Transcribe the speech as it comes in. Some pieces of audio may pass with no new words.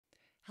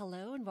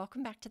Hello and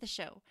welcome back to the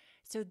show.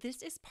 So,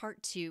 this is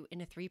part two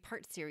in a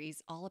three-part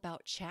series all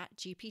about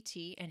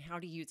ChatGPT and how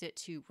to use it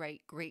to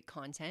write great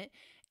content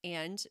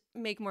and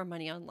make more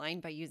money online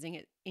by using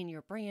it in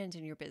your brand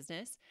and your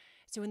business.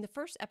 So, in the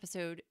first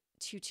episode,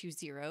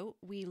 220,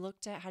 we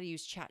looked at how to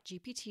use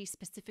ChatGPT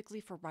specifically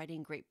for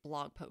writing great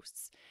blog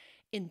posts.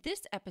 In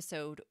this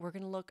episode, we're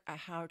going to look at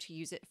how to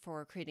use it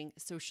for creating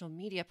social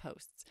media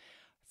posts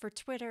for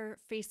Twitter,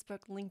 Facebook,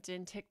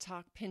 LinkedIn,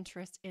 TikTok,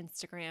 Pinterest,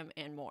 Instagram,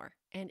 and more.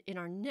 And in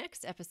our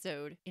next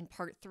episode, in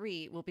part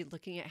three, we'll be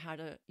looking at how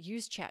to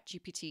use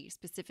ChatGPT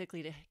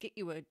specifically to get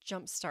you a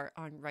jump start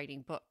on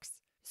writing books.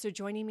 So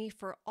joining me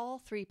for all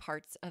three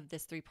parts of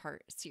this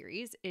three-part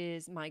series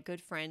is my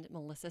good friend,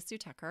 Melissa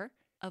Sutucker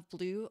of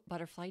Blue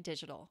Butterfly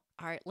Digital.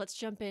 All right, let's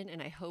jump in,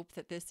 and I hope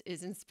that this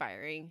is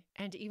inspiring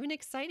and even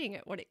exciting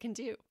at what it can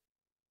do.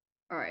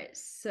 All right,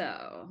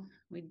 so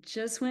we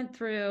just went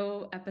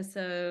through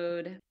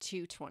episode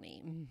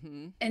 220.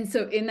 Mm-hmm. And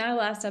so in that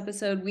last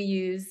episode, we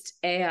used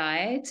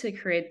AI to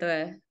create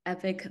the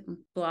epic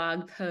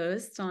blog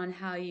post on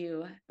how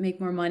you make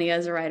more money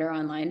as a writer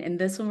online. And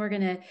this one, we're going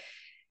to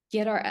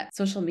get our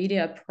social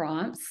media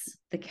prompts,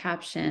 the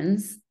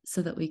captions,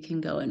 so that we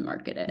can go and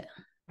market it.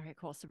 All right,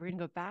 cool. So we're going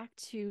to go back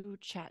to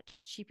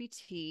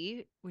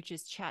ChatGPT, which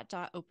is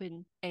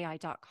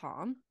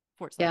chat.openai.com.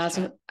 Yeah, /chat.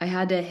 so I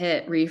had to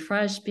hit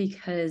refresh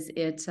because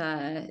it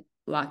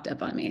locked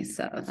up on me.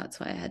 So that's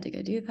why I had to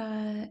go do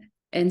that.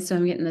 And so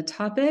I'm getting the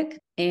topic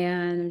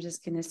and I'm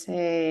just going to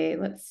say,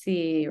 let's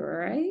see,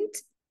 write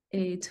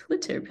a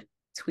Twitter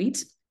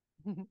tweet.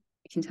 You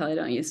can tell I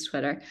don't use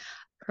Twitter.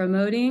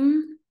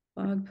 Promoting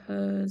blog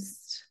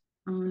post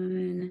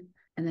on,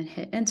 and then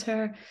hit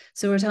enter.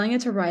 So we're telling it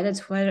to write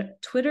a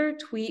Twitter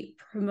tweet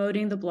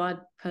promoting the blog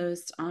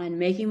post on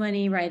making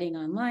money writing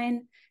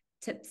online,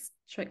 tips,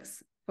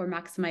 tricks for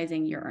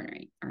maximizing your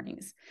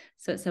earnings.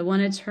 So it's a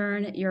want to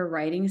turn your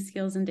writing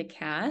skills into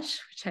cash,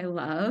 which I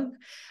love.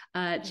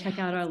 Check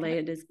out our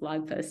latest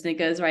blog post, and it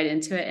goes right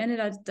into it. And it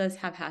does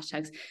have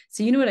hashtags.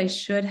 So you know what I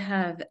should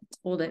have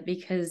told it,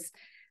 because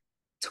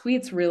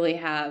tweets really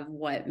have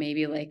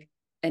maybe like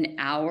an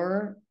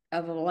hour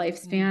of a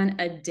lifespan,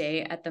 a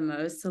day at the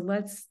most. So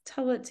let's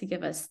tell it to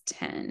give us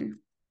 10.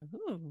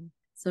 Ooh.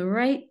 So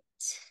write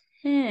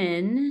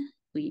 10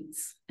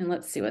 tweets and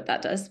let's see what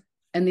that does.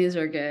 And these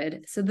are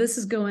good. So this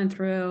is going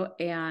through,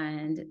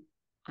 and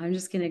I'm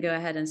just going to go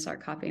ahead and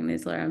start copying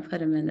these later and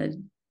put them in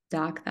the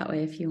doc. That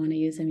way, if you want to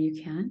use them,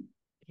 you can.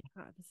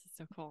 Yeah, this is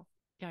so cool.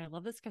 Yeah, I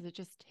love this because it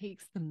just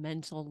takes the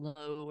mental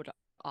load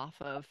off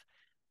of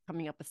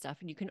coming up with stuff.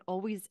 And you can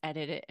always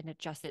edit it and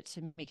adjust it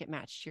to make it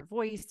match your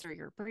voice or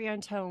your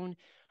brand tone.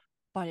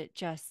 But it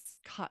just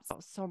cuts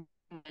out so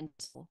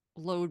mental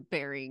load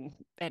bearing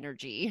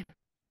energy.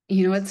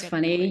 You know what's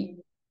funny?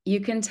 You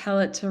can tell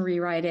it to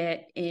rewrite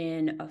it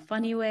in a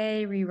funny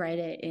way, rewrite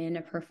it in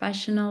a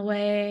professional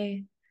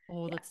way.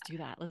 Oh, let's do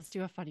that. Let's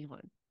do a funny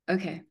one.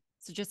 Okay.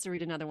 So just to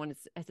read another one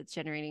as it's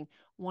generating,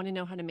 want to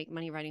know how to make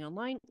money writing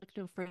online? Look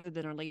no further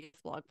than our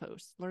latest blog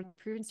post. Learn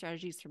proven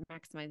strategies for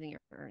maximizing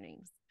your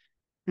earnings.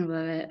 I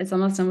love it. It's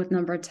almost done with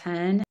number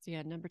 10. So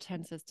yeah, number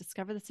 10 says,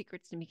 discover the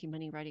secrets to making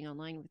money writing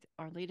online with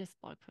our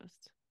latest blog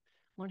post.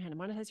 Learn how to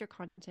monetize your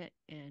content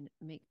and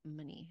make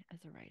money as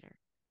a writer.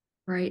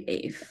 Write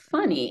a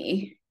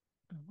funny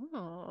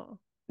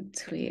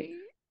tweet. Okay.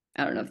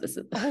 I don't know if this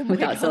is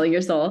without selling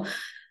your soul.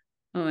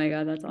 Oh my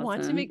God, that's awesome.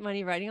 Want to make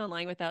money writing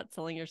online without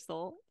selling your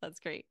soul? That's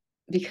great.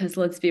 Because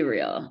let's be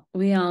real,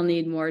 we all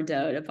need more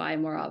dough to buy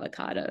more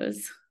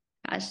avocados.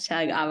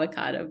 Hashtag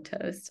avocado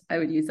toast. I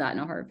would use that in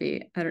a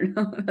heartbeat. I don't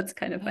know. That's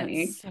kind of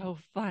funny. That's so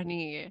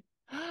funny.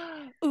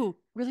 Ooh,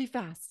 really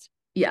fast.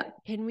 Yeah.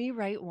 Can we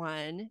write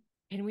one?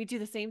 Can we do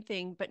the same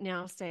thing, but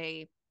now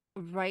say,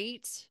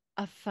 write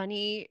a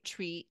funny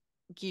tweet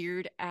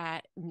geared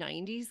at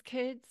 90s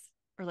kids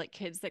or like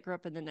kids that grew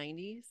up in the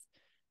 90s?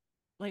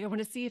 Like, I want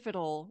to see if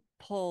it'll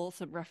pull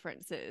some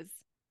references.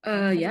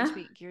 Yeah.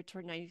 Tweet geared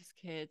toward 90s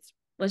kids.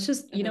 Let's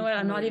just, you know what?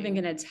 I'm not even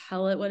going to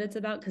tell it what it's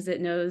about because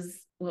it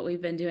knows what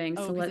we've been doing.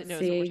 Oh, so let's it knows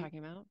see what we're talking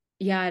about.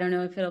 Yeah, I don't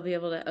know if it'll be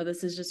able to. Oh,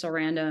 this is just a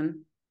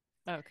random.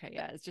 Okay,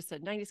 yeah, it's just a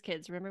 90s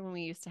kids. Remember when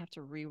we used to have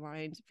to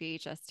rewind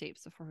VHS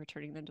tapes before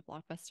returning them to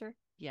Blockbuster?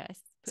 Yes.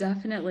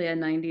 Definitely a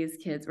 90s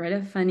kids. Write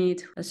a funny,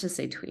 let's just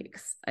say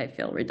tweaks. I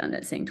feel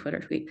redundant saying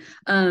Twitter tweet.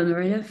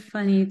 Write a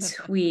funny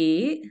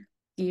tweet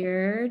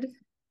geared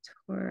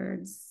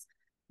towards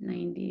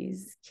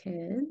 90s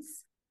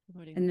kids.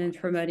 And then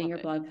promoting your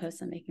blog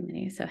posts and making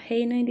money. So,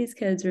 hey, 90s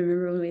kids,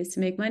 remember when we used to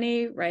make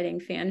money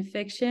writing fan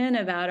fiction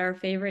about our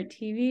favorite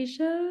TV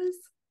shows?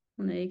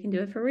 Well, now you can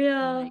do it for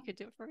real. You could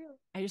do it for real.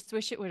 I just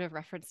wish it would have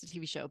referenced a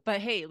TV show.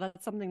 But hey,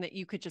 that's something that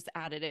you could just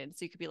add it in.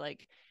 So you could be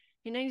like,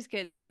 hey, 90s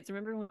kids,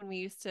 remember when we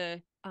used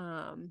to,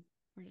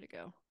 where did it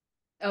go?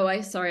 Oh, I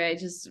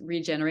just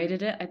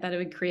regenerated it. I thought it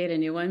would create a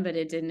new one, but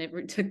it didn't.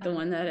 It took the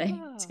one that I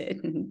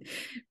did and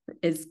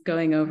is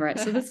going over it.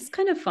 So this is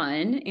kind of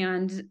fun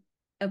and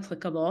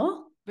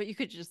applicable. But you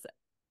could just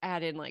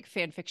add in like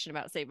fan fiction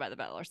about Saved by the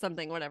Bell or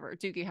something, whatever,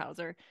 Doogie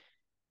Howser.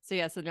 So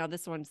yeah, so now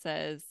this one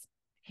says,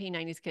 Hey,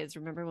 90s kids,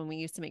 remember when we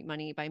used to make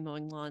money by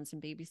mowing lawns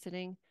and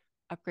babysitting?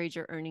 Upgrade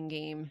your earning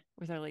game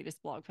with our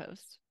latest blog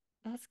post.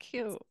 That's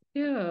cute.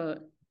 Cute.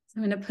 So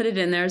I'm going to put it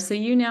in there. So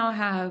you now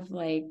have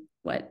like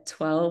what,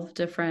 12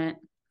 different.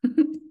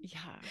 Yeah.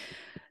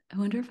 I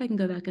wonder if I can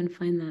go back and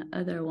find that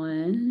other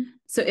one.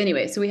 So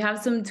anyway, so we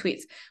have some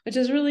tweets, which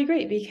is really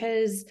great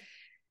because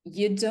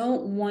you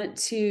don't want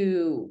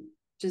to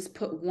just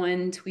put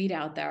one tweet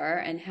out there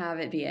and have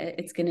it be it.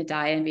 It's going to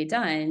die and be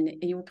done.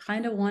 You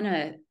kind of want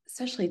to,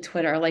 especially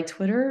Twitter, like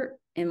Twitter,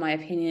 in my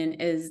opinion,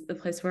 is the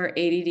place where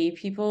ADD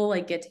people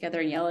like get together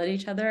and yell at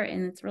each other.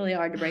 And it's really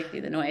hard to break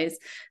through the noise.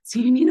 So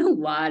you need a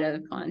lot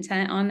of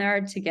content on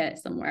there to get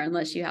somewhere,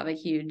 unless you have a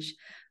huge,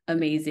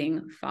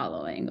 amazing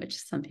following, which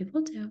some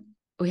people do.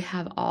 We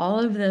have all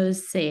of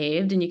those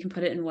saved, and you can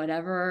put it in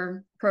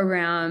whatever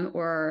program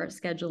or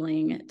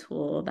scheduling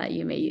tool that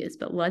you may use.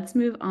 But let's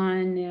move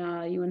on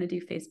now. You want to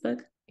do Facebook?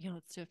 Yeah,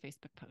 let's do a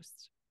Facebook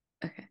post.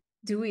 Okay.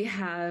 Do we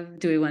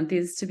want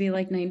these to be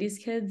like 90s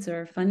kids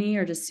or funny,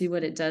 or just see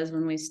what it does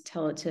when we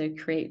tell it to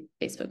create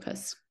Facebook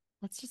posts?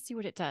 Let's just see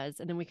what it does.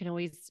 And then we can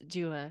always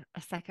do a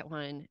second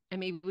one. And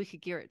maybe we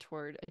could gear it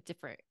toward a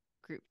different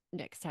group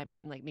next time,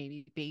 like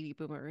maybe baby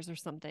boomers or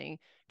something,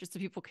 just so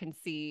people can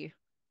see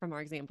from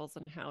our examples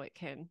and how it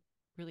can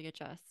really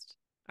adjust.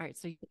 All right.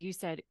 So you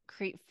said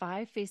create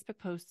 5 Facebook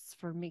posts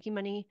for making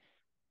money,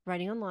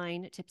 writing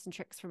online, tips and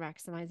tricks for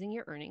maximizing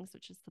your earnings,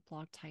 which is the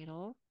blog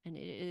title. And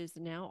it is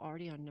now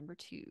already on number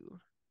 2.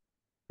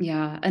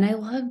 Yeah. And I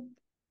love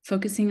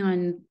focusing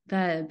on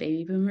the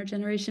baby boomer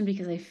generation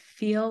because I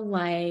feel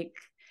like,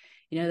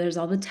 there's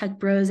all the tech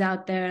bros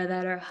out there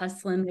that are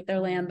hustling with their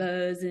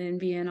Lambos and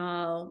being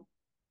all,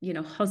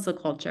 hustle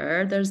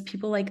culture. There's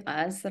people like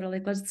us that are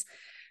like, let's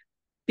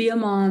be a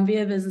mom, be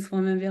a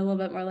businesswoman, be a little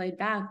bit more laid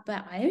back.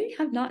 But I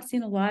have not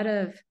seen a lot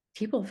of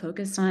people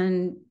focused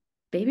on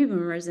baby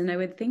boomers. And I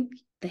would think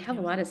they have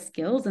a lot of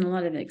skills and a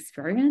lot of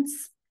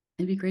experience.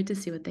 It'd be great to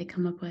see what they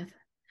come up with.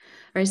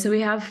 All right, so we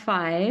have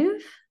 5.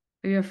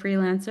 Are you a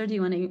freelancer? Do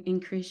you want to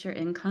increase your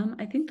income?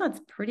 I think that's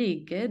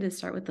pretty good to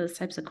start with those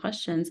types of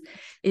questions.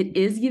 It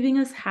is giving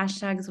us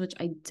hashtags, which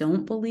I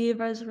don't believe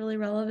is really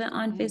relevant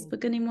on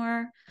Facebook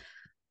anymore,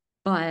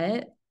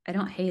 but I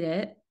don't hate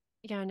it.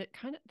 Yeah, and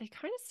they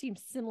kind of seem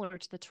similar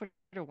to the Twitter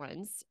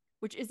ones,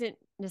 which isn't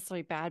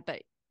necessarily bad,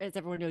 but as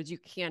everyone knows, you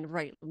can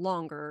write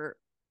longer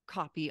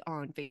copy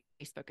on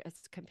Facebook as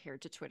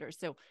compared to Twitter.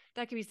 So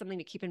that could be something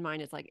to keep in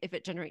mind is like if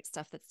it generates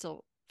stuff that's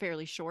still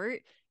fairly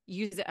short,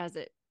 use it as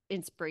an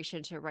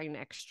inspiration to write an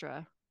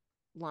extra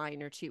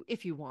line or two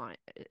if you want.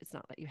 It's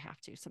not that you have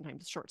to.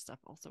 Sometimes short stuff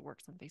also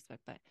works on Facebook,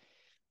 but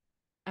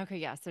okay,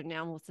 yeah. So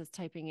now Melissa's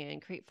typing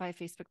in create 5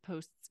 Facebook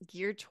posts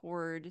geared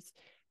towards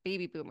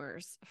baby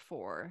boomers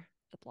for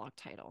the blog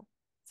title.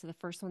 So the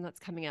first one that's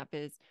coming up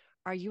is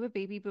are you a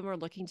baby boomer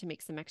looking to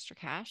make some extra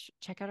cash?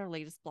 Check out our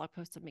latest blog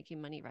post of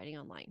making money writing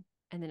online.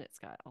 And then it's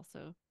got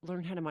also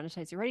learn how to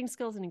monetize your writing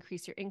skills and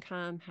increase your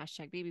income.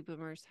 Hashtag baby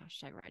boomers,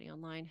 hashtag writing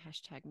online,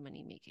 hashtag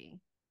money making.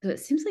 So it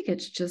seems like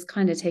it's just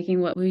kind of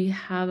taking what we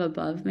have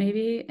above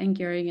maybe and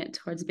gearing it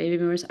towards baby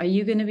boomers. Are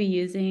you going to be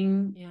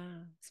using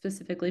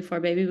specifically for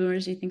baby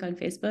boomers, do you think, on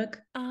Facebook?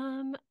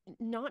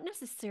 Not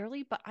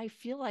necessarily, but I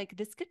feel like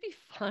this could be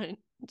fun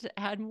to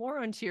add more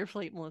onto your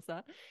plate,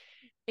 Melissa.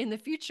 In the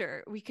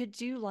future, we could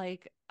do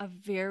like a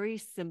very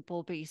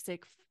simple,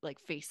 basic like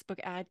Facebook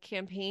ad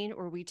campaign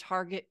where we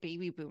target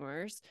baby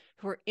boomers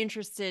who are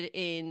interested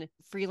in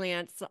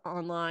freelance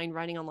online,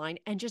 writing online,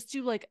 and just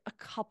do like a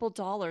couple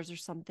dollars or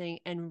something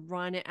and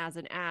run it as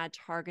an ad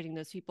targeting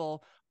those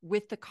people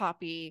with the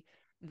copy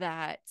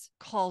that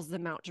calls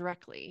them out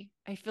directly.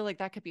 I feel like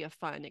that could be a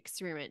fun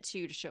experiment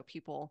too to show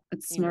people.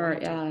 It's We don't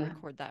smart, have to yeah.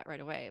 record that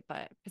right away,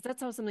 but because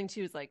that's how something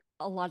too is like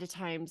a lot of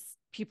times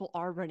people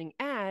are running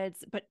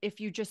ads, but if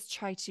you just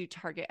try to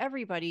target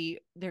everybody,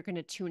 they're going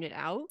to tune it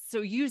out. So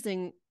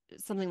using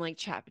something like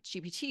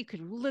ChatGPT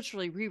could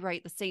literally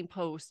rewrite the same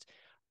post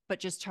but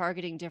just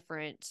targeting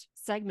different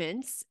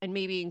segments and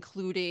maybe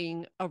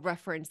including a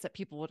reference that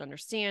people would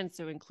understand.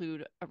 So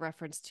include a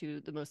reference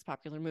to the most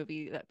popular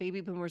movie that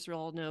baby boomers will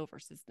all know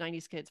versus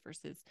 90s kids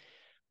versus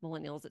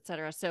millennials, et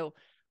cetera. So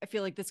I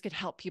feel like this could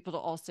help people to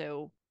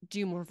also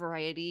do more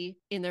variety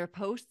in their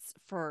posts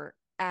for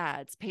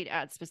ads, paid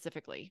ads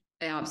specifically.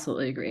 I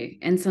absolutely agree.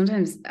 And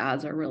sometimes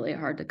ads are really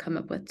hard to come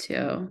up with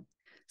too.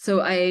 So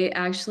I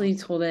actually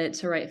told it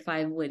to write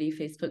 5 witty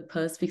Facebook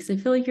posts because I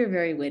feel like you're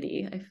very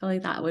witty. I feel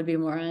like that would be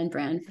more on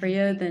brand for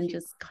you than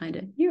just kind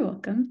of, you're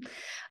welcome.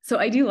 So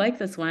I do like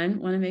this one.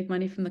 Want to make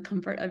money from the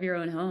comfort of your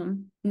own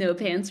home. No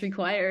pants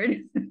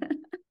required.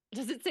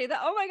 Does it say that?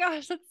 Oh my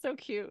gosh, that's so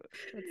cute.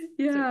 That's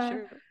so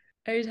true.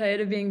 Are you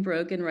tired of being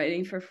broke and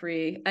writing for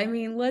free? I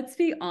mean, let's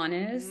be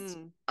honest.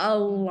 A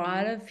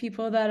lot of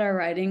people that are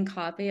writing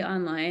copy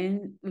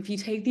online, if you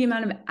take the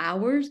amount of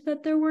hours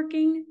that they're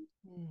working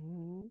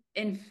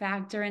and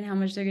factor in how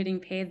much they're getting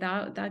paid,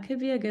 that could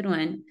be a good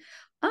one.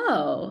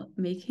 Oh,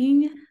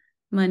 making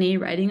money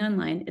writing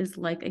online is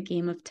like a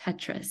game of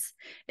Tetris.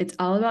 It's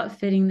all about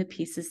fitting the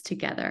pieces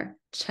together.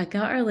 Check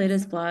out our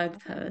latest blog Love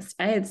it. post.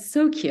 It's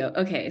so cute.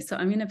 Okay, so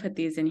I'm going to put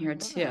these in I here love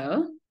that.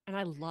 too. And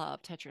I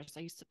love Tetris.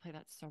 I used to play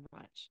that so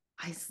much.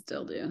 I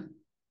still do.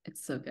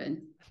 It's so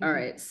good. All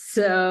right.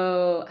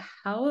 So,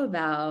 how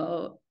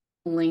about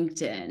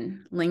LinkedIn?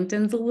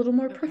 LinkedIn's a little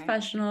more Okay.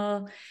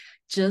 professional.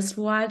 Just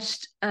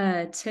watched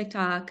a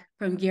TikTok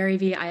from Gary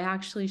Vee. I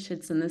actually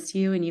should send this to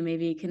you and you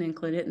maybe can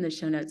include it in the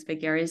show notes. But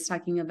Gary's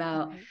talking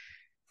about Okay.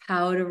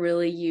 how to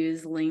really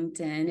use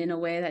LinkedIn in a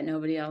way that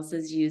nobody else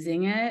is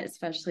using it,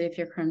 especially if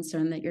you're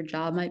concerned that your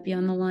job might be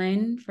on the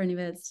line for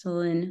anybody that's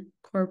still in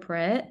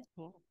corporate.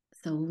 Cool.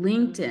 So, I love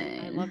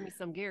LinkedIn. me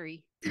some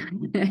Gary. I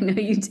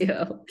know you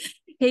do.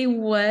 Hey,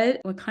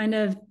 what kind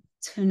of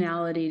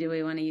tonality do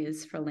we want to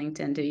use for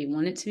LinkedIn? Do you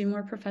want it to be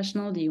more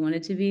professional? Do you want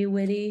it to be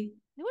witty?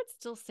 I would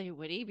still say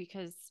witty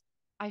because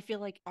I feel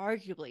like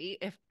arguably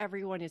if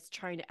everyone is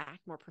trying to act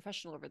more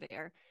professional over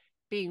there,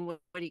 being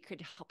witty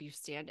could help you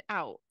stand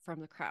out from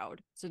the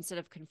crowd. So instead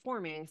of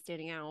conforming,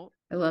 standing out.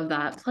 I love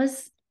that.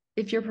 Plus,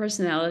 if your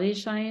personality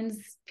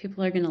shines,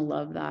 people are going to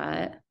love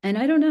that. And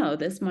I don't know,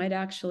 this might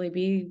actually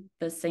be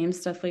the same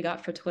stuff we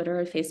got for Twitter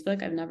or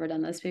Facebook. I've never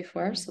done this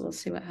before, so we'll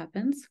see what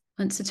happens.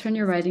 Want to turn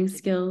your Yes, writing tempting.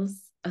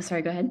 skills. Oh,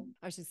 sorry, go ahead.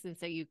 I was just going to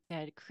say you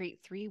said create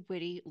 3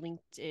 witty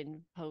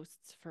LinkedIn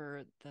posts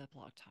for the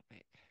blog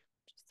topic,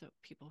 just so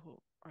people who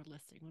are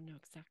listening will know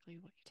exactly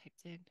what you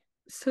typed in.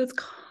 So it's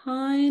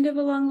kind of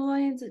along the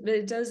lines, but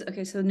it does.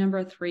 Okay, so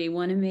number 3,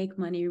 want to make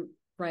money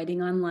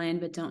writing online,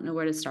 but don't know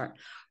where to start.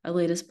 Our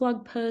latest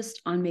blog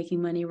post on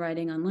making money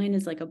writing online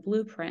is like a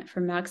blueprint for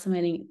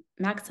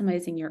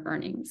maximizing your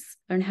earnings.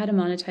 Learn how to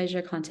monetize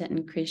your content and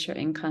increase your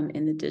income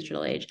in the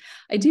digital age.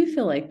 I do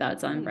feel like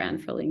that's on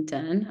brand for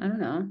LinkedIn. I don't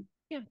know.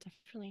 Yeah,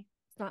 definitely.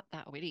 It's not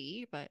that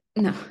witty, but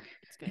No,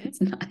 it's good.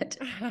 it's not.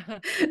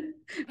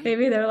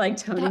 Maybe they're like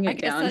toning I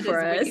it guess down that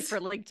for is witty us. for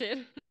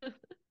LinkedIn.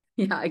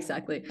 Yeah,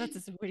 exactly. That's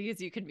as witty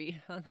as you can be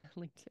on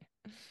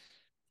LinkedIn.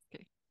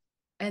 Okay.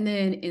 And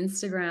then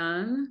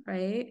Instagram,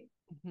 right?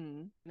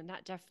 And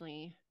that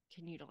definitely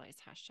can utilize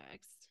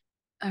hashtags.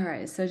 All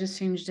right, so I just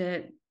changed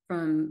it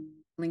from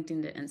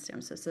LinkedIn to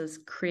Instagram. So it says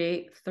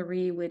create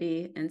 3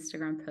 witty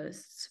Instagram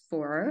posts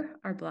for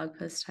our blog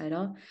post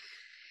title.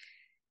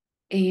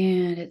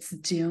 And it's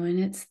doing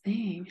its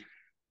thing.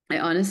 I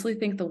honestly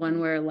think the one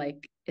where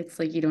like it's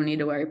like you don't need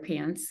to wear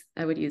pants,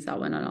 I would use that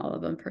one on all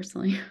of them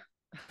personally.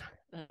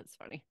 That's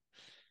funny.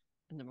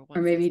 And number Or one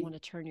says, maybe want to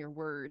turn your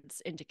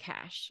words into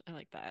cash. I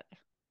like that.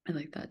 I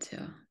like that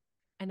too.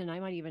 And then I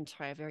might even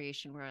try a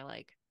variation where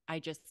I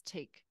just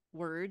take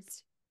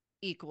words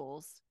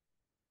equals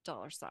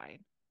 $sign.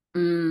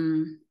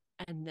 Mm,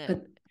 And then,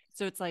 but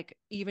so it's like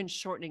even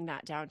shortening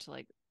that down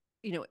to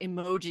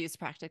emojis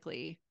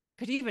practically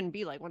could even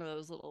be like one of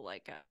those little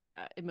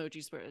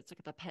emojis where it's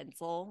like the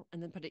pencil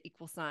and then put an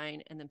equal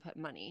sign and then put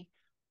money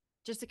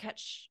just to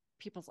catch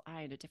people's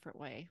eye in a different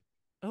way.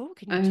 Oh,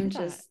 can you do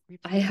that?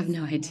 I have Replace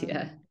no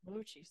idea.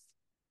 emojis.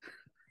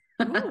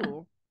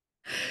 Ooh.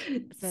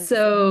 It says,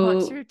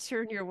 want So to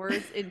turn your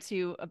words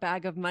into a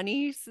bag of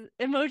money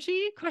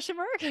emoji? Question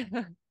mark.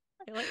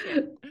 I like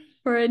it.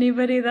 for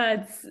anybody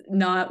that's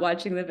not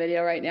watching the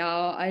video right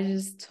now, I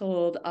just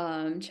told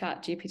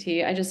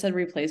ChatGPT, I just said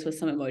replace with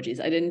some emojis.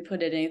 I didn't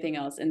put in anything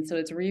else. And so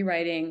it's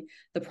rewriting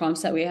the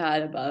prompts that we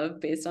had above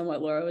based on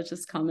what Laura was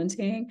just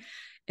commenting.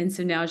 And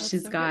so now That's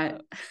she's so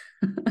got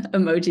cute.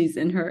 emojis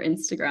in her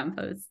Instagram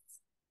posts.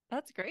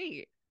 That's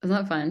great. Isn't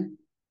that fun?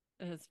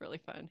 It's really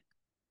fun.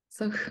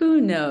 So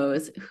who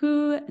knows?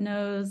 Who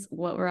knows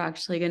what we're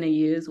actually going to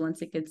use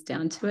once it gets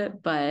down to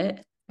it?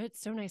 But But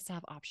it's so nice to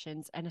have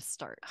options and a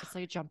start. It's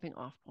like a jumping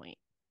off point.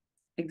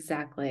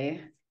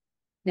 exactly.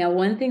 Now,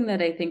 one thing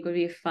that I think would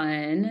be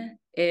fun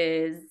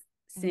is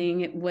Mm.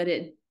 seeing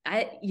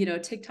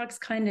what TikTok's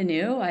kind of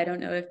new. I don't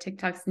know if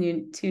TikTok's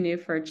too new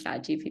for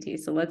Chat GPT.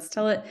 So let's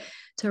tell it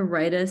to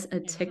write us a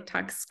Yeah.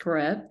 TikTok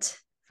script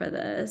for Oh,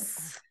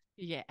 this.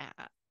 yeah.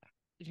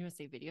 Do you want to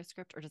say video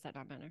script or does that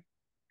not matter?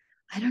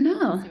 I don't Oh,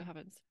 let's know. see what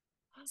happens.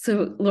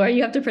 So Laura,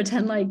 you have to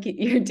pretend like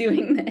you're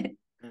doing that.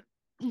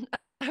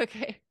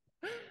 Okay.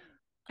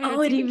 And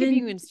Oh, it's it even giving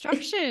you even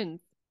instructions.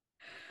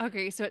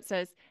 Okay, so it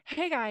says,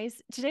 hey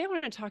guys, today I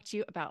want to talk to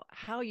you about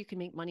how you can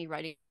make money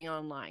writing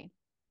online.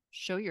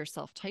 Show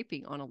yourself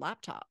typing on a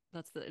laptop.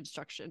 That's the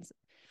instructions.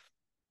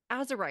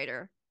 As a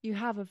writer, you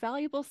have a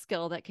valuable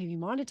skill that can be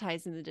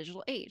monetized in the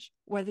digital age.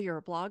 Whether you're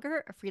a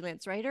blogger, a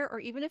freelance writer, or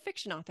even a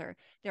fiction author,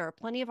 there are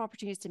plenty of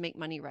opportunities to make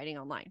money writing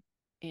online.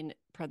 In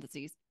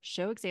parentheses,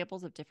 show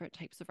examples of different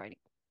types of writing.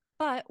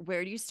 But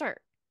where do you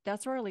start?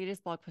 That's where our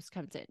latest blog post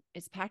comes in.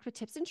 It's packed with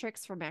tips and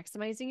tricks for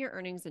maximizing your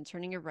earnings and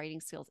turning your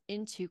writing skills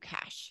into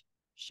cash.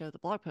 Show the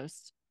blog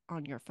post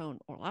on your phone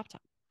or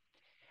laptop.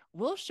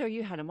 We'll show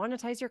you how to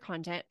monetize your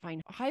content,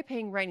 find high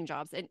paying writing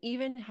jobs, and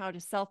even how to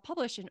self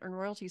publish and earn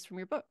royalties from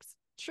your books.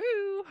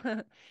 True.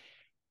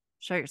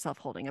 Show yourself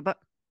holding a book.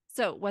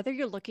 So, whether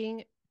you're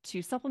looking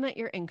to supplement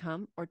your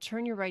income or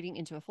turn your writing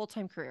into a full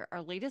time career,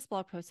 our latest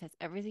blog post has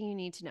everything you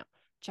need to know.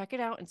 Check it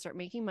out and start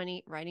making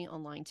money writing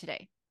online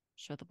today.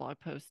 show the blog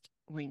post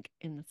link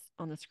in this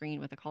on the screen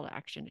with a call to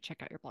action to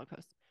check out your blog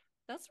post.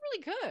 That's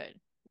really good.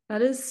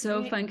 That is I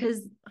so mean, fun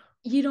because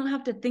you don't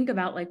have to think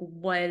about like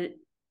what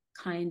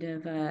kind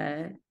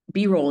of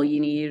B-roll you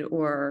need,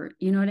 or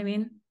you know what I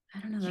mean? I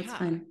don't know. That's yeah,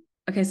 fun.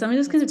 Okay, so I'm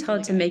just that's going to tell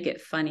really it to good. make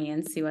it funny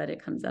and see what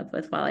it comes up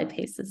with while I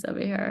paste this over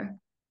here.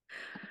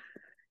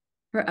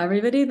 For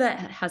everybody that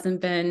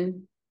hasn't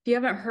been, if you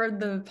haven't heard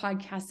the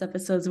podcast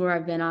episodes where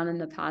I've been on in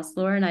the past,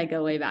 Laura and I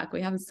go way back.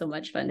 We have so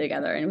much fun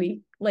together, and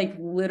we like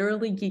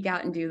literally geek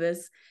out and do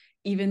this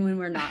even when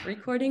we're not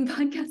recording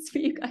podcasts for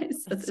you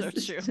guys. So That's so this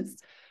is true.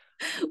 just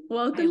I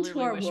welcome to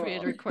literally our wish we had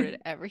world.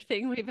 recorded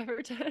everything we've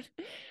ever done.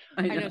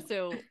 I I know. know.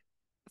 So,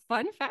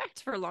 fun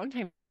fact for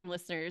longtime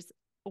listeners,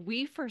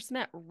 we first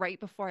met right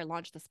before I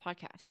launched this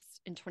podcast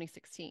in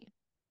 2016.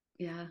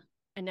 Yeah,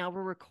 And now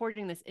we're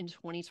recording this in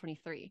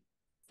 2023.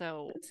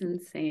 So, that's what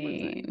is that?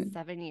 insane.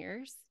 7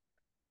 years?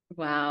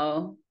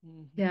 Wow.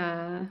 Mm-hmm.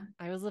 Yeah.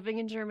 I was living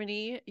in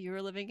Germany. You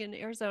were living in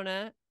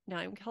Arizona. Now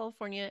I'm in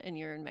California and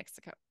you're in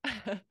Mexico.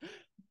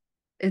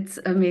 It's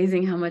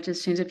amazing how much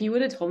has changed. If you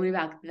would have told me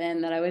back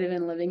then that I would have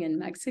been living in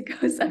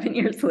Mexico 7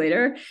 years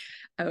later,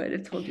 I would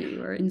have told you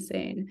were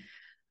insane.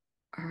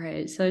 All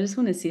right. So I just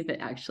want to see if it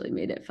actually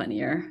made it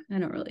funnier. I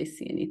don't really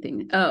see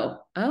anything. Oh,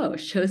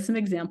 show some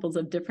examples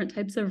of different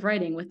types of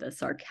writing with a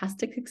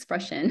sarcastic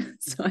expression.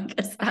 So I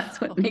guess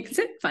that's what Oh, makes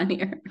it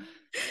funnier.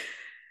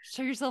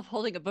 show yourself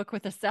holding a book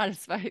with a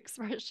satisfied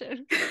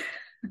expression.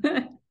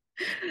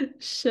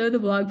 Show the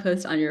blog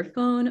post on your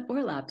phone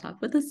or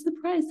laptop with a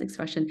surprised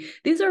expression.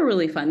 These are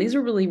really fun. These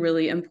are really,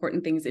 really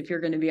important things. If you're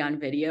going to be on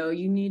video,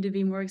 you need to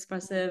be more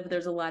expressive.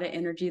 There's a lot of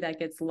energy that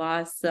gets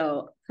lost.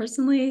 So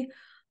personally,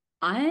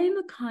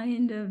 I'm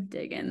kind of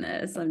digging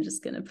this. I'm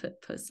just gonna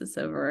post this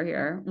over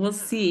here. We'll Yeah.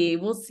 see.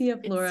 We'll see if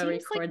It Laura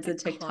seems like records the a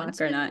TikTok or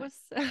content not.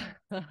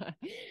 was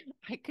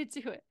I could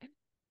do it.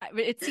 But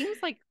it seems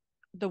like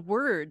the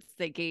words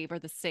they gave are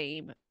the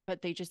same,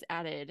 but they just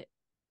added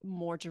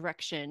more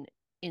direction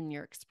in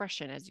your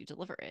expression as you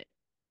deliver it.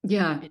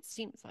 Yeah, It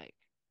seems like.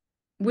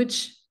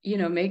 which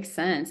makes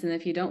sense. And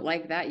if you don't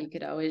like that, you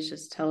could always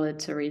just tell it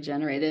to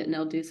regenerate it and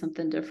it'll do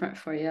something different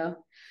for you.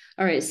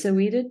 All right, so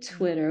we did Yeah.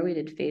 Twitter, we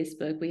did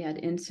Facebook, we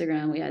had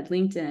Instagram, we had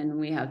LinkedIn, and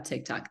we have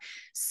TikTok.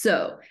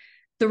 So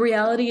the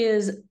reality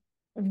is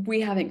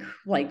we haven't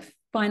like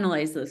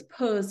finalized those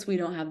posts, we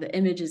don't have the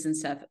images and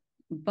stuff,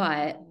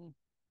 but Mhm.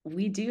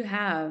 we do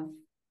have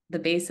the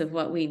base of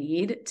what we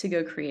need to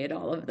go create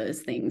all of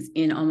those things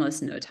in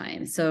almost no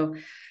time. So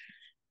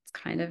it's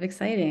kind of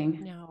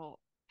exciting. Now,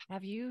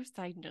 have you,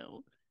 side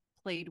note,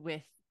 played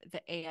with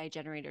the AI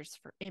generators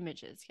for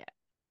images yet?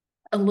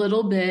 A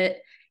little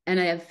bit, and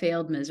I have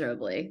failed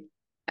miserably.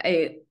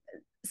 I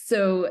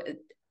so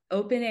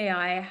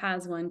OpenAI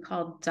has one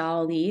called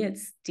DALL-E.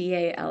 It's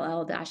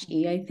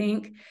DALL-E, I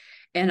think.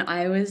 And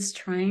I was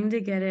trying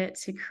to get it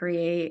to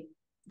create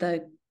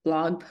the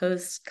blog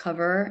post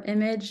cover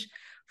image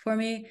for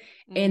me.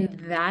 And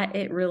Mm-hmm. that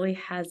it really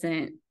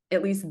hasn't,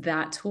 at least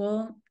that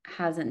tool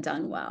hasn't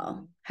done Mm-hmm.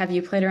 well. Have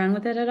you played around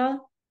with it at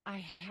all?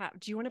 I have.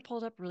 Do you want to pull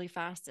it up really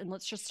fast and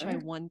let's just try Sure.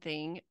 one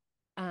thing?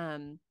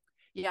 Um,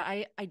 yeah,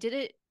 I did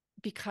it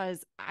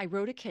because I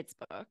wrote a kid's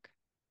book.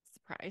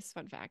 Surprise,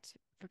 fun fact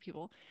for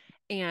people.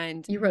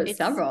 And You wrote it's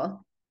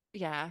several.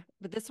 yeah,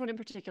 but this one in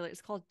particular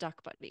is called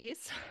Duck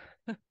Buddies.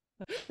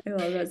 I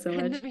love that so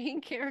And much. the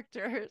main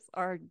characters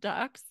are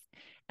ducks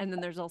and then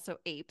there's also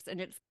apes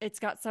and it's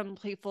got some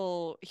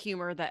playful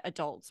humor that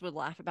adults would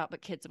laugh about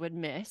but kids would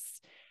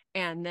miss,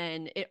 and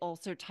then it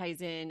also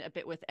ties in a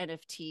bit with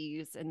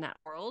NFTs in that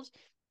world.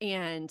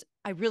 And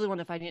I really want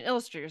to find an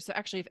illustrator, so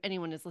actually if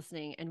anyone is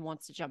listening and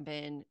wants to jump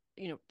in,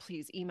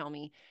 please email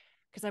me,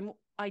 because I'm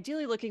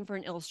ideally looking for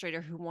an illustrator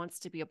who wants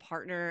to be a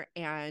partner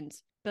and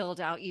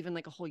build out even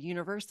like a whole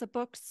universe of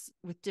books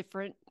with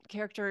different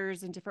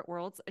characters and different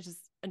worlds. It's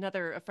just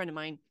a friend of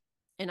mine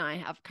and I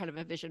have kind of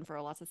a vision for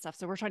lots of stuff.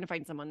 So we're trying to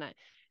find someone that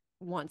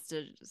wants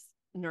to just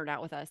nerd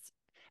out with us.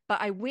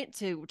 But I went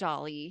to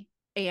Dolly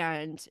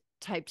and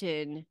typed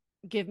in,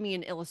 give me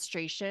an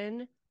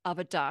illustration of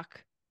a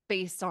duck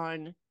based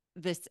on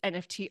this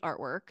NFT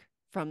artwork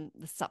from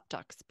the Sup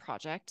Ducks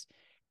project.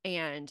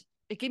 And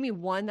it gave me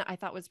one that I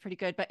thought was pretty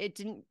good, but it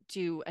didn't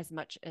do as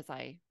much as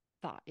I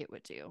thought it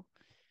would do.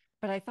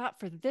 But I thought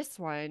for this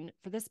one,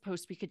 for this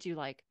post, we could do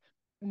like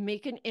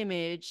make an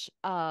image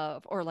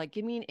of, or like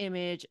give me an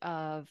image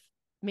of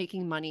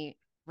making money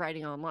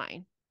writing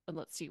online. And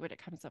let's see what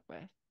it comes up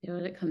with. See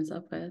what it comes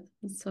up with.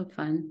 It's so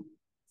fun.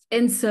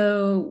 And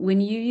so when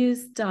you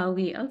use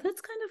Dolly, oh,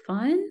 that's kind of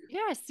fun.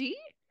 Yeah, see?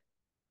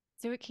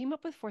 So it came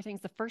up with four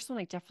things. The first one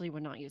I definitely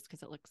would not use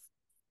because it looks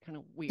kind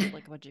of weird,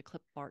 like a bunch of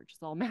clip art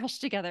just all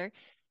mashed together.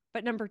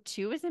 But number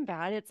two isn't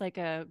bad. It's like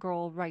a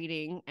girl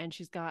writing and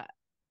she's got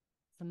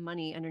some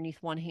money underneath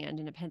one hand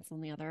and a pencil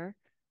in the other.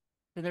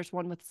 Then there's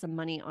one with some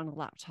money on a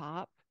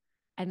laptop.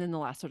 And then the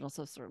last one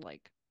also sort of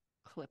like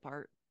clip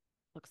art.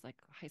 Looks like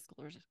high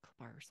schoolers clip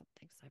art or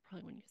something. So I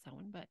probably wouldn't use that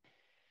one. But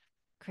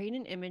create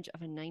an image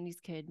of a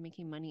 90s kid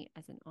making money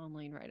as an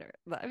online writer.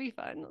 That'd be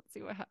fun. Let's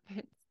see what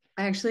happens.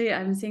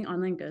 I'm seeing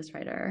online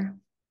ghostwriter.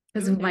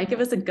 Because Ooh, it there might you give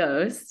go. us a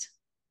ghost.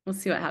 We'll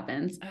see what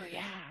happens. Oh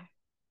yeah.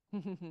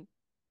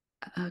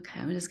 Okay,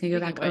 I'm just gonna go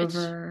Speaking of back which,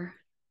 over.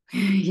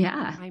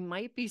 Yeah. I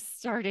might be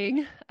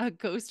starting a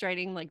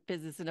ghostwriting like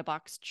business in a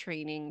box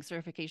training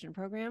certification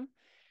program.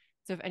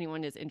 So if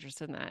anyone is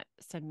interested in that,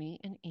 send me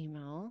an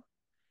email.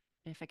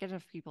 And if I get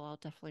enough people, I'll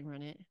definitely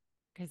run it.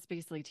 Because it's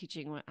basically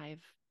teaching what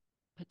I've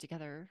put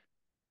together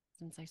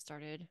since I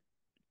started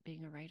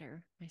being a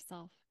writer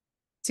myself.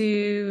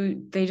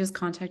 Do they just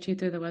contact you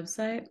through the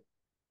website?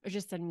 Or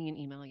just send me an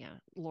email, yeah.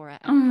 Laura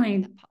Oh at my,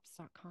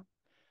 copythatpops.com.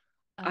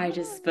 I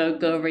just spoke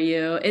Oh, over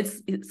you.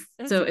 It's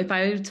that's so if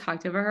okay. I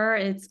talked over her,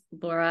 it's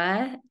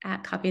Laura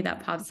at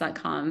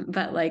copythatpops.com.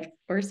 But like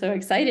we're so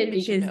excited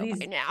They should because know by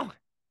these now.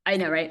 I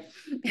know, right?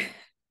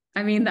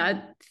 I mean,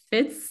 that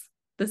fits.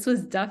 This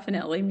was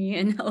definitely me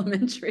in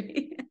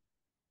elementary.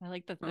 I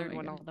like the Oh third my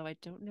one, God. although I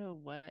don't know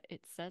what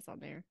it says on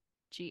there.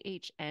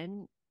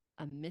 GHN,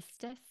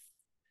 amistus,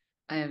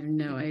 I have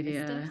no like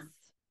mistus. idea.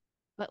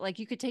 But like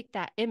you could take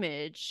that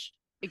image,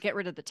 get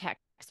rid of the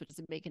text, which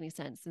doesn't make any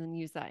sense, and then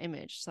use that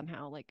image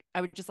somehow. Like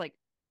I would just like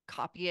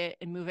copy it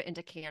and move it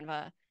into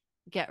Canva,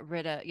 get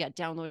rid of, yeah,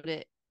 download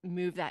it,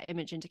 move that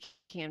image into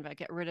Canva,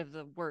 get rid of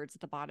the words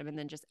at the bottom, and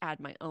then just add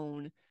my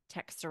own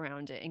text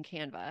around it in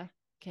Canva,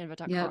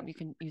 canva.com. Yep. You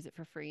can use it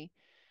for free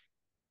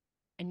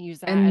and use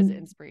that as And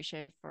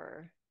inspiration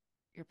for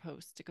your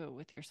post to go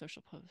with your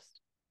social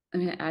post.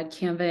 I'm going to add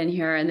Canva in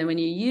here. And then when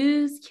you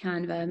use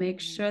Canva, make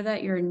Mm-hmm. sure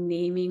that you're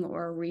naming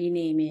or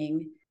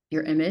renaming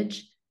your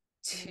image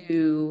Mm-hmm.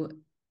 to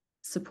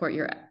support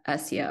your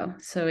SEO.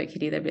 So it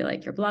could either be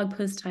like your blog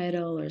post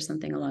title or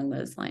something along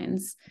those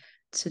lines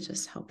to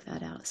just help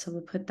that out. So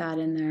we'll put that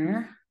in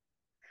there.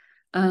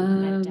 The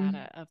Um,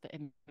 metadata of the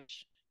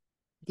image,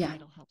 the yeah,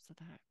 title helps with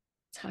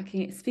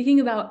that.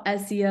 speaking about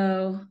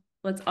SEO,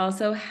 let's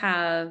also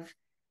have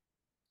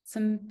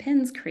some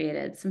pins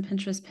created, some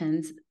Pinterest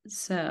pins.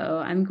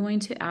 So I'm going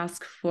to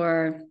ask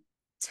for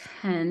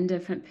 10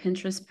 different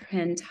Pinterest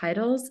pin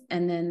titles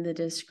and then the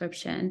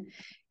description.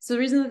 So the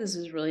reason that this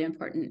is really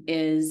important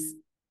is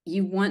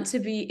you want to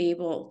be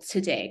able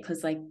today,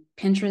 because like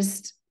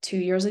Pinterest 2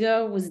 years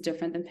ago was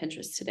different than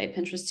Pinterest today.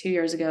 Pinterest 2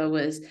 years ago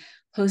was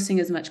posting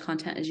as much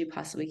content as you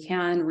possibly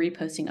can,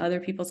 reposting other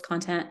people's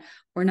content.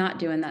 We're not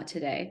doing that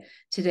today.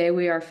 Today,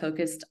 we are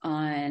focused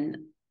on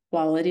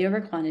quality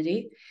over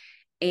quantity.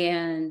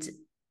 And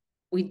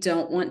we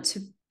don't want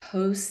to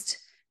post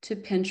to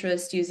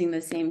Pinterest using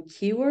the same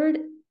keyword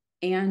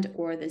and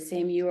or the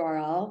same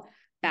URL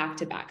back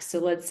to back. So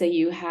let's say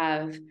you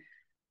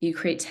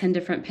create 10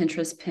 different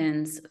Pinterest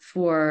pins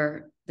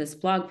for this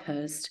blog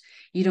post.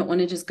 You don't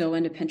want to just go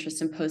into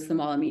Pinterest and post them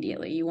all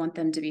immediately. You want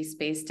them to be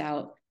spaced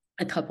out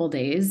a couple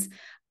days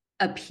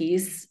a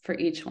piece for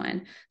each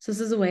one. So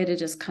this is a way to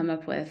just come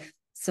up with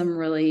some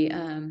really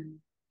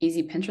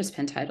easy Pinterest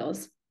pin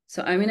titles.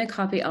 So I'm going to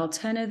copy all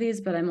 10 of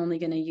these, but I'm only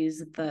going to use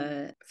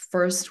the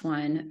first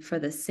one for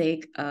the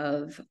sake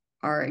of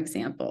our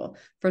example.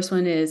 First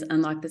one is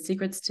unlock the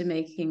secrets to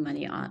making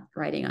money on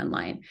writing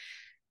online.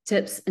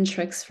 Tips and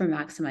tricks for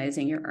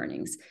maximizing your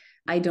earnings.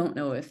 I don't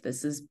know if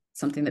this is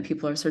something that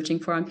people are searching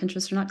for on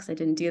Pinterest or not, because I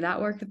didn't do that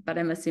work, but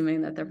I'm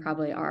assuming that there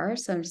probably are.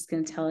 So I'm just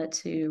going to tell it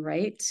to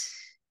write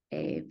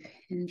a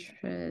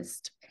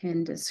Pinterest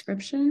pin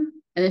description.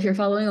 And if you're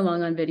following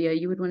along on video,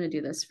 you would want to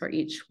do this for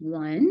each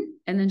one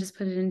and then just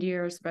put it into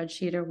your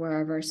spreadsheet or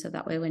wherever. So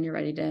that way, when you're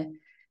ready to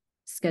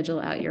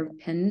schedule out your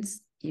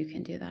pins, you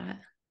can do that.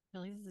 I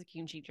feel like this is a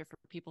game changer for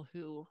people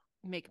who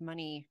make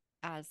money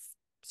as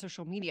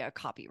social media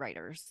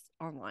copywriters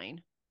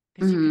online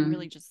because you can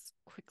really Mm-hmm. just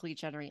quickly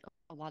generate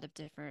a lot of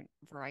different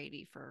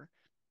variety for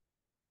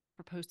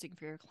posting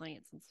for your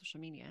clients on social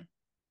media.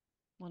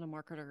 A lot of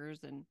marketers,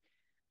 and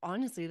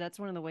honestly, that's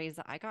one of the ways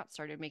that I got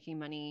started making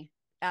money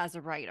as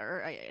a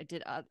writer. I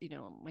did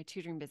my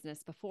tutoring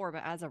business before,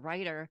 but as a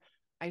writer,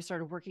 I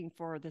started working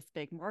for this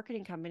big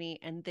marketing company,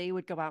 and they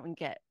would go out and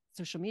get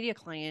social media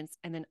clients,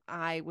 and then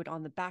I would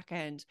on the back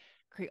end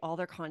create all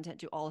their content,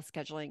 do all the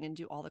scheduling, and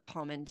do all the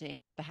commenting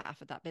on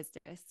behalf of that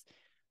business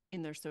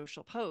in their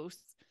social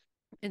posts.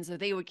 And so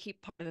they would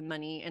keep part of the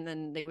money and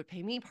then they would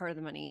pay me part of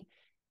the money.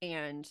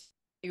 And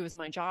it was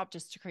my job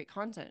just to create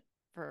content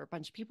for a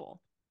bunch of people.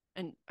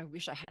 And I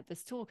wish I had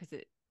this tool because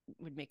it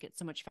would make it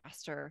so much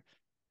faster,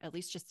 at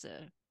least just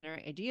to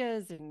generate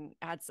ideas and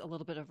adds a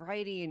little bit of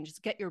variety and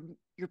just get your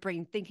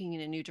brain thinking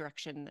in a new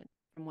direction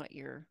from what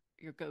your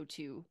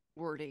go-to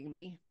wording.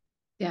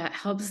 Yeah, it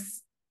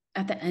helps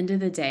at the end of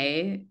the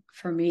day.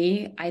 For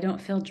me, I don't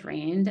feel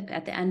drained.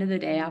 At the end of the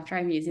day, Mm-hmm. after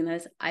I'm using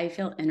this, I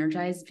feel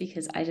energized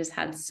because I just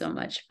had so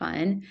much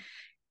fun.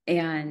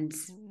 And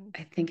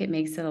I think it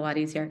makes it a lot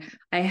easier.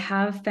 I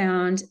have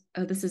found,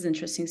 oh, this is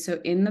interesting. So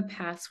in the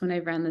past, when I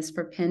ran this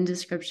for pin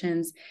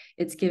descriptions,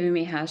 it's given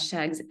me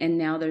hashtags, and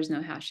now there's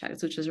no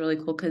hashtags, which is really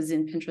cool because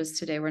in Pinterest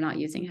today, we're not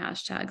using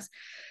hashtags.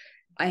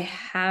 I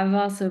have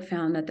also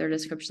found that their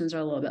descriptions are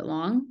a little bit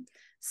long.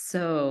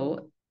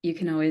 So you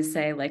can always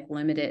say, like,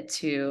 limit it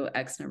to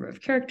X number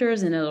of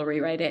characters and it'll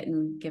rewrite it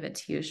and give it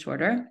to you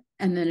shorter.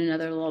 And then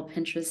another little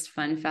Pinterest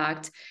fun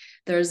fact,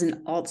 there's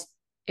an alt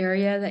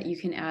area that you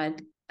can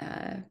add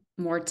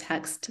more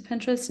text to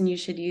Pinterest, and you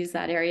should use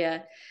that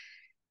area.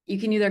 You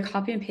can either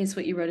copy and paste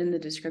what you wrote in the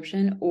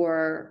description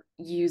or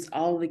use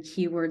all the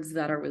keywords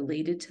that are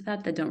related to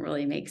that that don't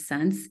really make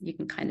sense. You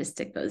can kind of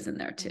stick those in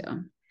there too.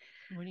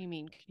 What do you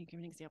mean? Can you give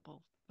an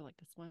example for like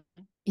this one?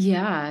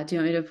 Yeah. Do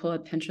you want me to pull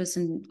up Pinterest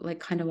and like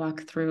kind of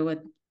walk through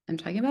what I'm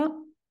talking about?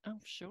 Oh,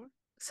 sure.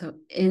 So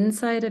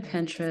inside of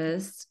I guess I just couldn't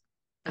Pinterest,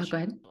 oh, go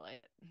ahead. visualize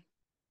it.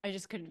 I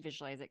just couldn't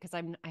visualize it because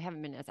I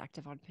haven't been as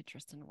active on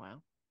Pinterest in a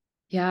while.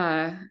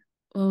 Yeah.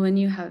 Well, when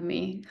you have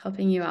me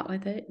helping you out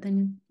with it,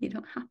 then you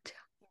don't have to.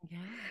 Yeah.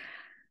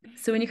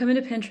 So when you come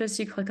into Pinterest,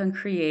 you click on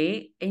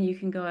create and you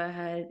can go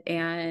ahead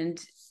and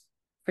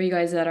for you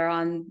guys that are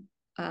on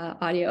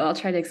audio, I'll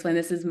try to explain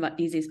this as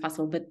easy as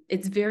possible, but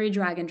it's very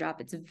drag and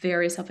drop. It's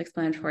very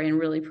self-explanatory and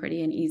really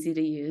pretty and easy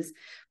to use.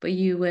 But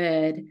you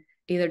would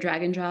either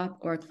drag and drop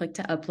or click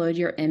to upload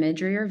your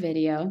image or your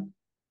video.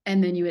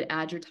 And then you would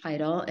add your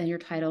title, and your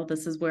title,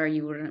 this is where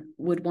you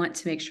would want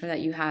to make sure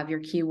that you have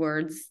your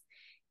keywords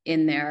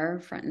in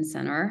there front and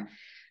center.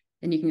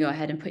 Then you can go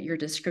ahead and put your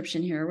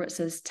description here where it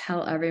says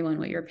tell everyone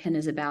what your pin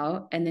is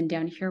about. And then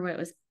down here where it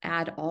was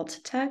add alt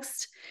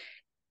text.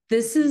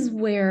 This is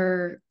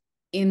where,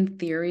 in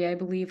theory, I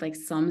believe, like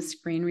some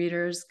screen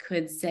readers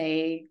could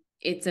say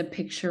it's a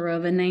picture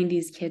of a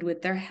 90s kid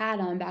with their hat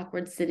on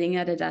backwards sitting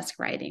at a desk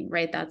writing,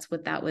 right? That's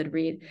what that would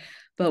read.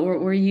 But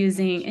we're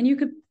using, and you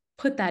could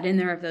put that in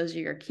there if those are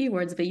your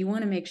keywords, but you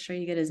want to make sure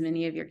you get as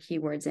many of your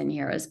keywords in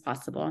here as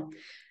possible.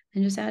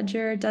 And just add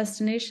your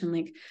destination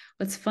link.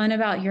 What's fun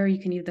about here, you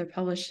can either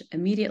publish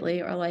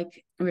immediately or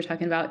like we were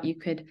talking about, you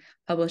could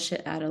publish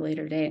it at a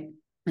later date.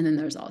 And then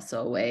there's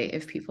also a way,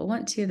 if people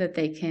want to, that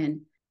they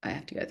can, I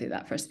have to go through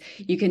that first.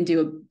 You can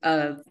do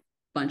a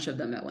bunch of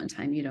them at one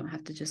time. You don't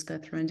have to just go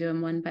through and do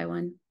them one by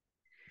one.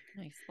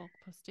 Nice bulk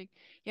posting.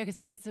 Yeah,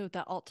 because so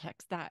the alt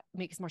text that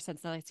makes more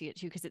sense now I see it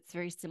too, because it's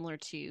very similar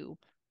to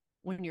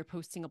when you're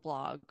posting a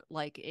blog,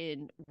 like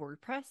in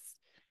WordPress,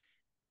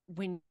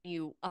 when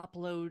you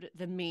upload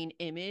the main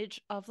image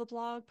of the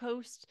blog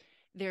post,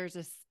 there's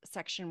a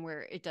section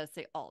where it does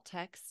say alt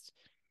text.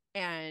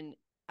 And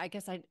I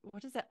guess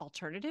what is that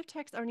alternative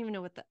text? I don't even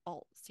know what the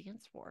alt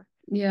stands for.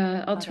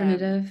 Yeah, But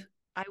alternative.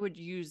 I would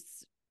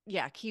use,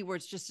 yeah,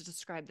 keywords just to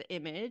describe the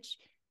image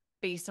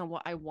based on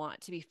what I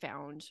want to be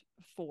found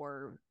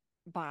for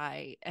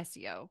by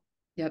SEO.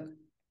 Yep.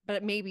 But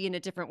it may be in a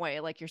different way,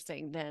 like you're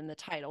saying, than the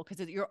title,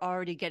 because you're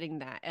already getting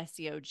that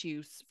SEO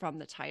juice from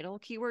the title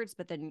keywords,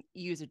 but then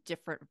use a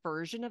different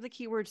version of the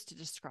keywords to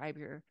describe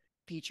your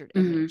featured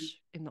Mm-hmm.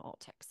 image in the alt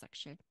text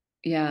section.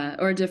 Yeah,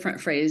 or a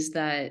different phrase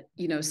that,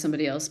 you know,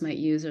 somebody else might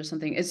use or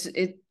something.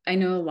 I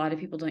know a lot of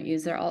people don't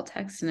use their alt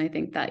text, and I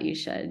think that you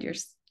should.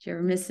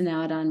 You're missing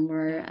out on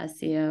more Yeah.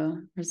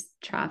 SEO. There's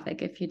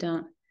traffic if you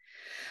don't.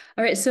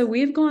 All right, so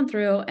we've gone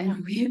through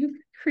and we've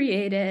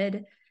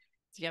created.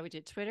 So yeah, we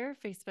did Twitter,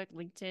 Facebook,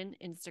 LinkedIn,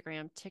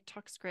 Instagram,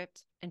 TikTok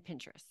script, and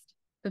Pinterest.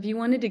 If you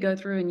wanted to go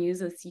through and use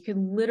this, you could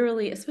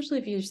literally, especially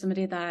if you're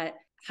somebody that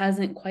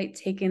hasn't quite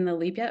taken the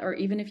leap yet, or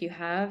even if you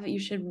have, you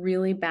should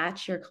really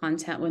batch your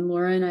content. When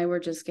Laura and I were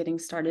just getting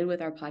started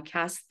with our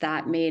podcast,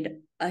 that made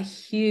a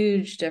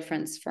huge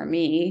difference for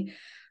me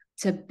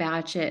to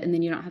batch it. And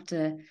then you don't have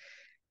to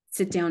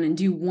sit down and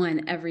do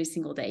one every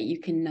single day. You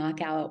can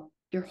knock out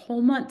your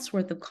whole month's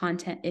worth of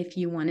content if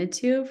you wanted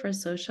to for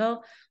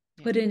social,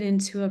 put Yeah. it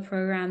into a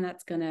program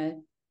that's going to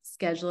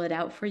schedule it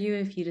out for you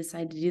if you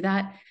decide to do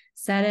that.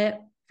 Set it,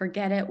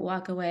 forget it,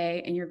 walk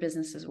away, and your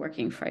business is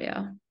working for you.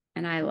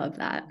 And I love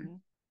that. Mm-hmm.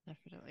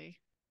 Definitely.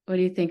 What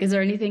do you think? Is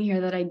there anything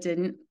here that I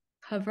didn't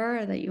cover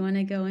or that you want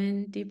to go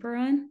in deeper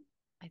on?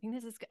 I think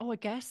this is, oh, I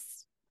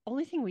guess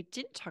only thing we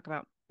didn't talk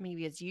about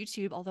maybe is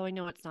YouTube, although I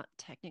know it's not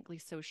technically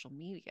social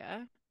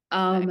media. But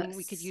I Um, mean,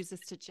 we could use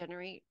this to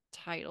generate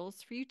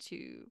titles for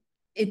YouTube.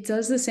 It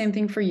does the same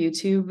thing for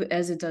YouTube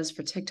as it does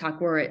for TikTok,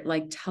 where it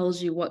like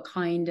tells you what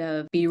kind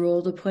of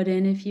B-roll to put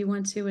in if you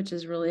want to, which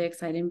is really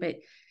exciting. But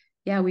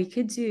yeah, we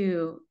could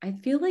do, I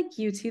feel like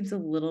YouTube's a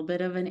little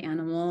bit of an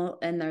animal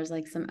and there's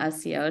like some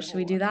SEO. Should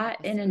we Whole do other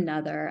that in episode.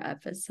 another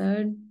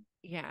episode?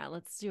 Yeah,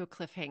 let's do a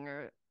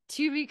cliffhanger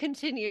to be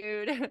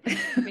continued.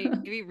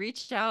 Maybe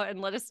reach out and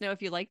let us know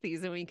if you like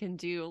these, and we can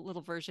do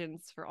little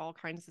versions for all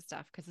kinds of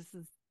stuff. Because this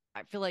is,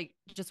 I feel like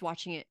just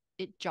watching it,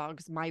 it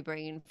jogs my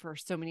brain for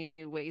so many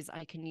new ways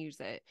I can use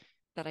it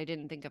that I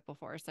didn't think of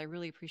before. So I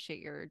really appreciate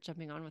your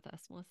jumping on with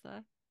us,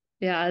 Melissa.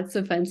 Yeah, it's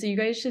so fun. So you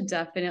guys should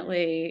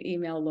definitely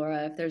email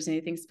Laura if there's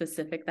anything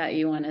specific that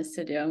you want us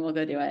to do, and we'll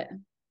go do it.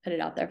 Put it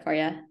out there for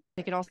you.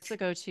 They can also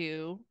go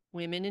to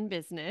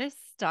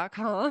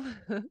womeninbusiness.com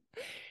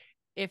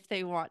if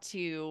they want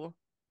to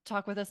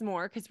talk with us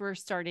more, because we're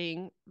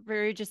starting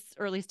very just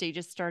early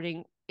stages,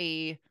 starting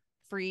a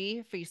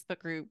free Facebook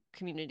group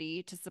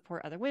community to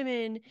support other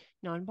women,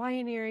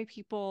 non-binary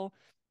people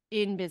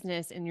in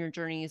business in your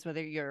journeys,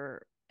 whether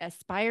you're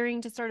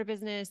aspiring to start a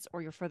business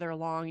or you're further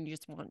along and you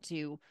just want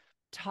to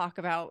talk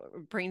about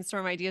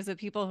brainstorm ideas with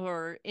people who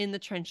are in the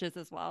trenches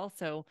as well.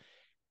 So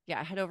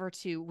yeah, head over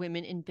to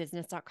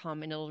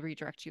womeninbusiness.com and it'll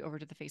redirect you over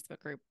to the Facebook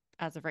group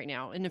as of right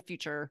now. In the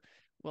future,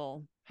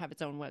 will have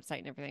its own website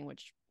and everything,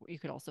 which you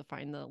could also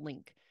find the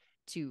link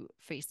to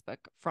Facebook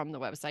from the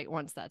website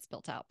once that's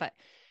built out. But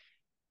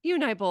you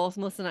and I both,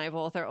 Melissa and I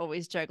both, are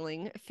always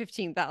juggling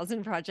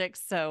 15,000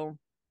 projects. So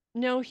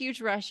no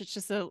huge rush. It's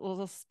just a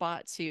little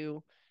spot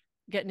to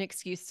get an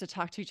excuse to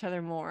talk to each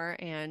other more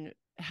and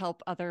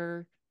help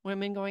other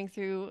women going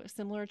through a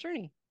similar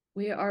journey.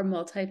 We are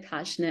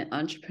multi-passionate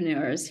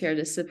entrepreneurs here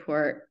to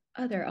support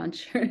other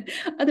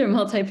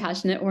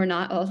multi-passionate or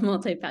not all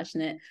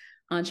multi-passionate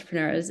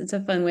entrepreneurs. It's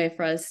a fun way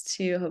for us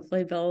to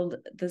hopefully build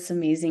this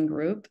amazing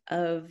group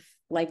of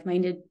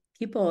like-minded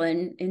people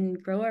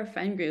and grow our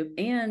friend group.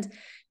 And,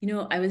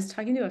 I was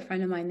talking to a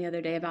friend of mine the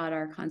other day about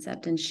our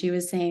concept, and she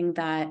was saying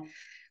that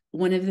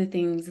one of the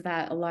things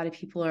that a lot of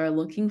people are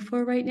looking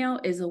for right now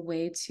is a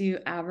way to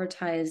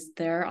advertise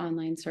their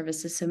online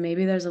services. So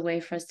maybe there's a way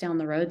for us down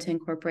the road to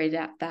incorporate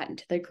that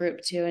into the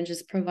group too, and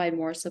just provide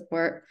more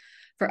support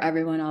for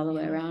everyone all the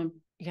way around.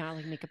 Yeah,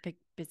 like make a big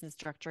business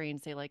directory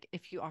and say, like,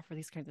 if you offer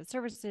these kinds of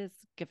services,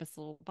 give us a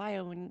little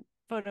bio and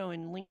photo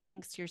and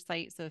links to your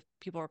site. So if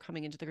people are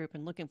coming into the group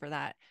and looking for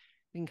that,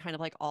 we can kind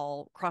of like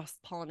all cross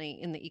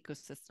pollinate in the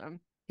ecosystem.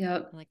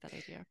 Yep. I like that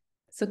idea.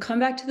 So come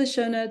back to the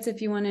show notes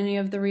if you want any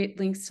of the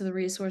links to the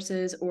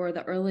resources or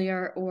the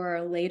earlier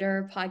or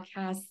later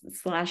podcast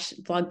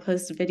 / blog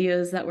post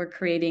videos that we're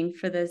creating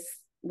for this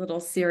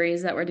little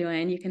series that we're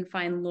doing. You can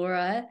find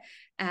Laura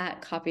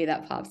at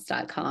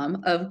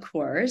copythatpops.com, of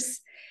course.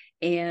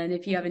 And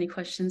if you have any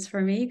questions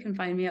for me, you can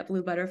find me at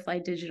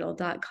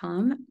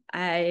bluebutterflydigital.com.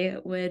 I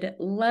would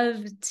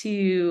love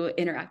to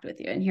interact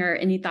with you and hear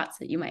any thoughts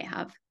that you might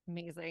have.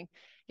 Amazing.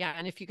 Yeah.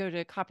 And if you go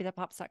to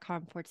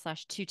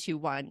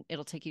copythatpops.com/221,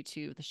 it'll take you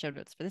to the show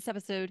notes for this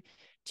episode,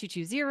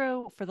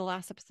 220 for the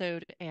last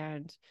episode,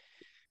 and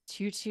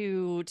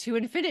 22 to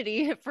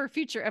infinity for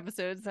future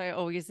episodes. I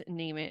always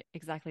name it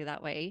exactly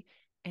that way.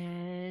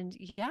 And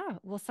yeah,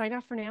 we'll sign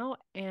off for now.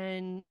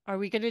 And are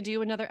we going to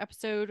do another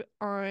episode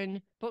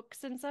on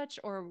books and such,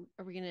 or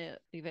are we going to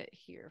leave it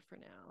here for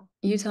now?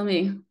 You tell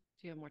me. Do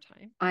you have more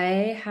time?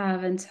 I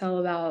have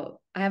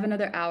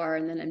another hour,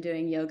 and then I'm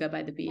doing yoga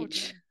by the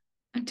beach.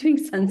 I'm doing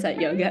sunset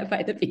yoga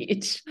by the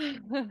beach.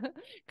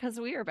 Because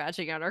we are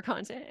batching out our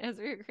content as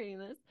we are creating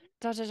this.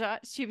 To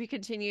be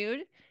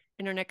continued.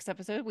 In our next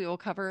episode, we will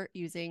cover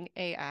using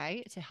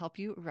AI to help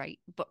you write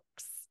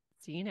books.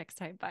 See you next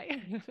time.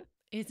 Bye.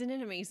 Isn't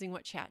it amazing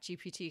what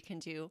ChatGPT can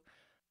do?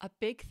 A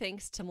big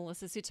thanks to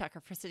Melissa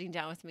Sutucker for sitting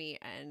down with me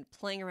and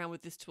playing around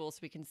with this tool so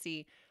we can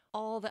see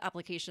all the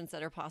applications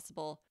that are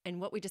possible.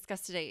 And what we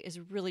discussed today is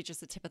really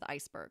just the tip of the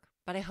iceberg.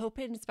 But I hope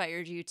it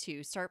inspired you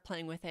to start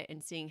playing with it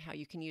and seeing how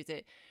you can use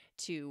it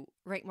to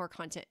write more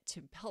content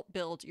to help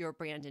build your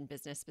brand and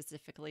business,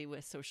 specifically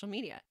with social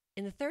media.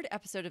 In the third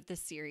episode of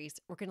this series,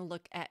 we're going to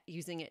look at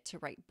using it to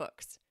write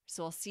books.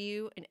 So I'll see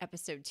you in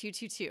episode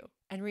 222.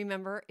 And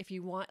remember, if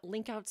you want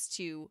link outs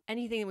to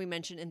anything that we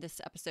mentioned in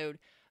this episode,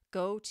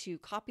 go to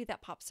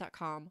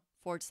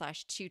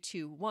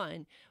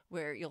copythatpops.com/221,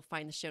 where you'll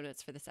find the show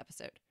notes for this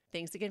episode.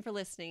 Thanks again for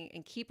listening,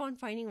 and keep on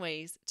finding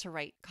ways to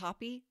write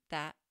copy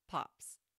that pops.